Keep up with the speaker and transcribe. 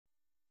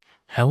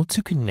how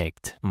to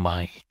connect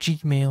my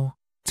Gmail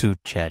to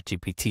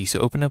ChatGPT.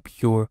 So open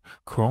up your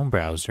Chrome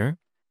browser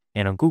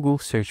and on Google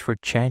search for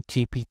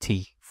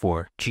ChatGPT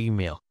for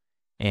Gmail.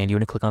 And you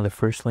want to click on the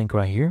first link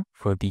right here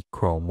for the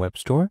Chrome Web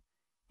Store.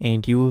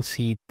 And you will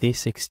see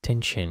this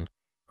extension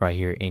right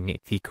here in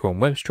the Chrome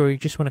Web Store. You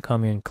just want to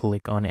come in and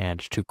click on Add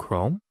to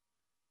Chrome.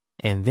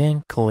 And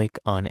then click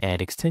on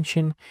Add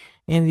Extension.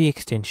 And the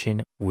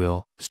extension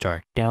will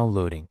start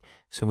downloading.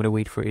 So I'm going to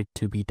wait for it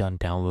to be done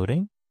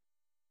downloading.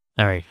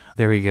 All right,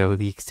 there we go.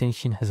 The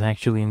extension has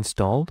actually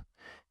installed.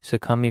 So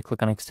come here,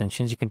 click on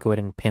extensions. You can go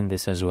ahead and pin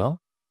this as well.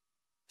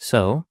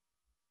 So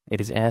it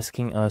is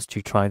asking us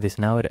to try this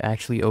now. It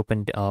actually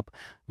opened up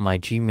my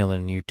Gmail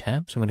in a new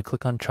tab. So I'm going to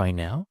click on try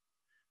now.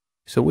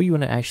 So what you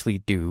want to actually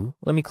do,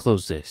 let me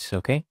close this,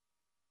 okay?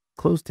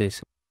 Close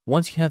this.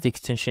 Once you have the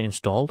extension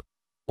installed,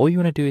 all you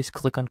want to do is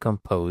click on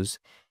compose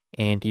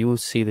and you will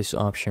see this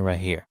option right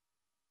here,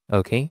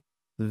 okay?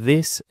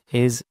 This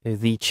is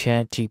the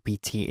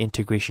ChatGPT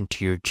integration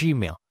to your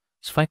Gmail.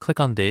 So if I click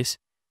on this,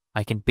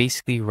 I can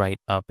basically write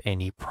up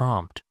any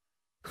prompt.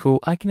 So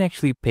I can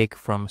actually pick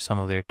from some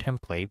of their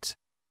templates.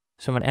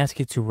 So I'm going to ask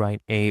you to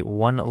write a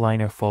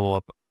one-liner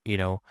follow-up,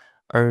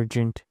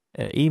 urgent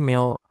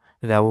email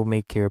that will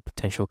make your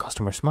potential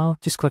customer smile.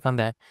 Just click on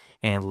that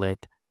and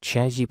let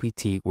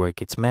ChatGPT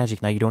work its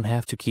magic. Now you don't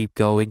have to keep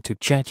going to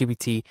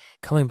ChatGPT,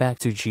 coming back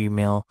to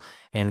Gmail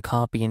and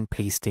copy and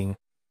pasting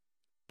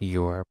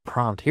your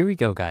prompt. Here we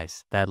go,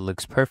 guys. That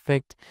looks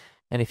perfect.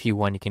 And if you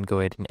want, you can go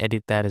ahead and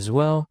edit that as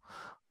well,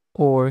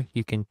 or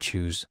you can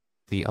choose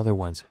the other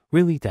ones.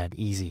 Really that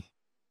easy.